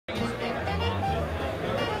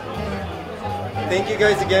Thank you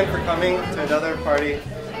guys again for coming to another party.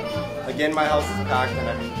 Again, my house is packed and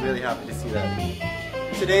I'm really happy to see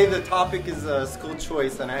that. Today the topic is school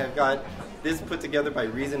choice, and I have got this put together by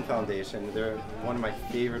Reason Foundation. They're one of my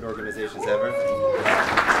favorite organizations ever.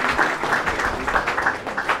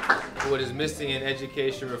 What is missing in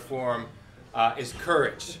education reform is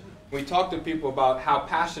courage. We talk to people about how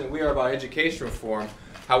passionate we are about education reform,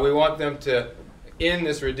 how we want them to end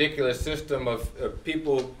this ridiculous system of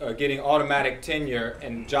people getting automatic tenure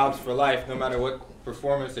and jobs for life no matter what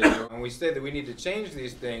performance they do. When we say that we need to change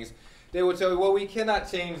these things, they will tell you, well, we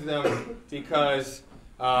cannot change them because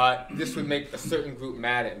this would make a certain group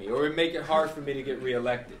mad at me, or it would make it hard for me to get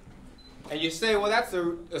reelected. And you say, well, that's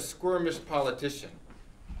a squirmish politician.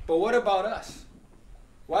 But what about us?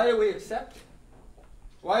 Why do we accept it?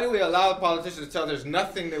 Why do we allow politicians to tell there's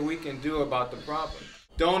nothing that we can do about the problem?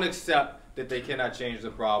 Don't accept that they cannot change the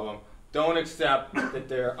problem. Don't accept that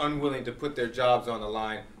they're unwilling to put their jobs on the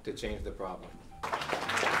line to change the problem.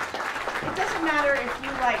 It doesn't matter if you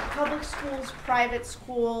like public schools, private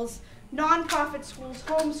schools, nonprofit schools,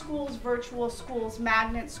 home schools, virtual schools,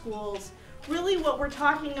 magnet schools. Really what we're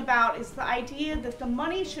talking about is the idea that the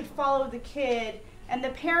money should follow the kid and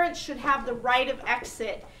the parents should have the right of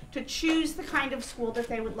exit to choose the kind of school that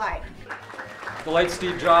they would like. The late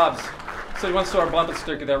Steve Jobs said he once saw a bumper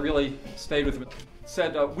sticker that really stayed with him. It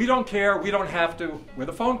said, we don't care, we don't have to, we're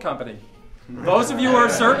the phone company. Those of you who are a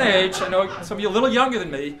certain age, I know some of you a little younger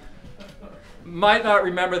than me, might not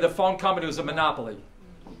remember the phone company was a monopoly.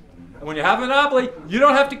 And when you have a monopoly, you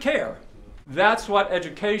don't have to care. That's what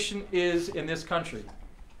education is in this country.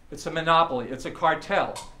 It's a monopoly, it's a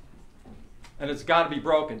cartel, and it's got to be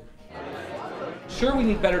broken. Sure, we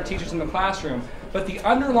need better teachers in the classroom, but the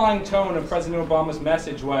underlying tone of President Obama's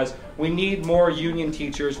message was, we need more union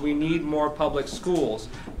teachers, we need more public schools.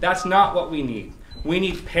 That's not what we need. We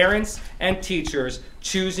need parents and teachers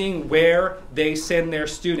choosing where they send their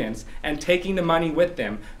students and taking the money with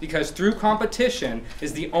them, because through competition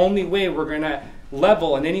is the only way we're going to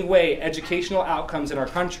level in any way educational outcomes in our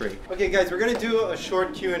country. Okay guys, we're going to do a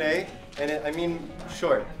short Q&A, and I mean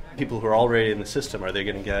short. People who are already in the system, are they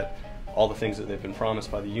going to get all the things that they've been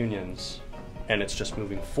promised by the unions, and it's just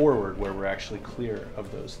moving forward where we're actually clear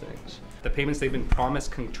of those things? The payments they've been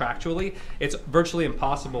promised contractually, it's virtually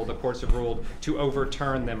impossible, the courts have ruled, to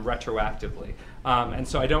overturn them retroactively. And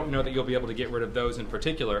so I don't know that you'll be able to get rid of those in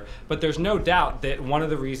particular, but there's no doubt that one of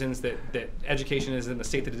the reasons that education is in the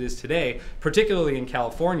state that it is today, particularly in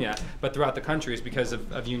California, but throughout the country, is because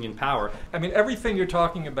of union power. I mean, everything you're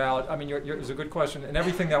talking about, I mean, it's a good question, and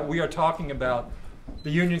everything that we are talking about,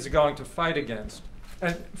 the unions are going to fight against.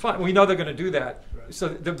 And fine, we know they're going to do that. So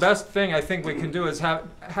the best thing I think we can do is have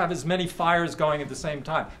as many fires going at the same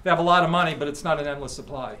time. They have a lot of money, but it's not an endless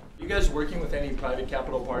supply. You guys working with any private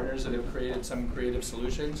capital partners that have created some creative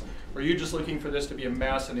solutions? Or are you just looking for this to be a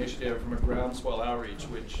mass initiative from a groundswell outreach,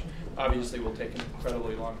 which obviously will take an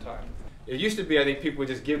incredibly long time? It used to be, I think, people would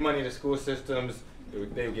just give money to school systems, they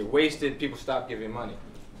would get wasted, people stopped giving money.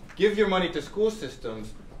 Give your money to school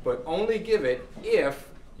systems, but only give it if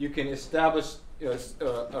you can establish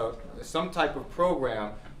some type of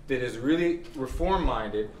program that is really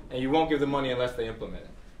reform-minded, and you won't give the money unless they implement it.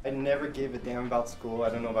 I never gave a damn about school. I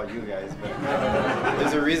don't know about you guys, but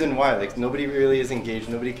there's a reason why. Like, nobody really is engaged.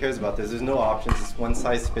 Nobody cares about this. There's no options. It's one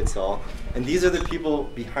size fits all. And these are the people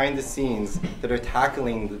behind the scenes that are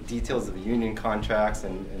tackling the details of union contracts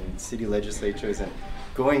and city legislatures and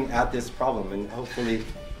going at this problem. And hopefully,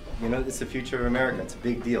 you know, it's the future of America. It's a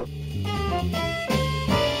big deal.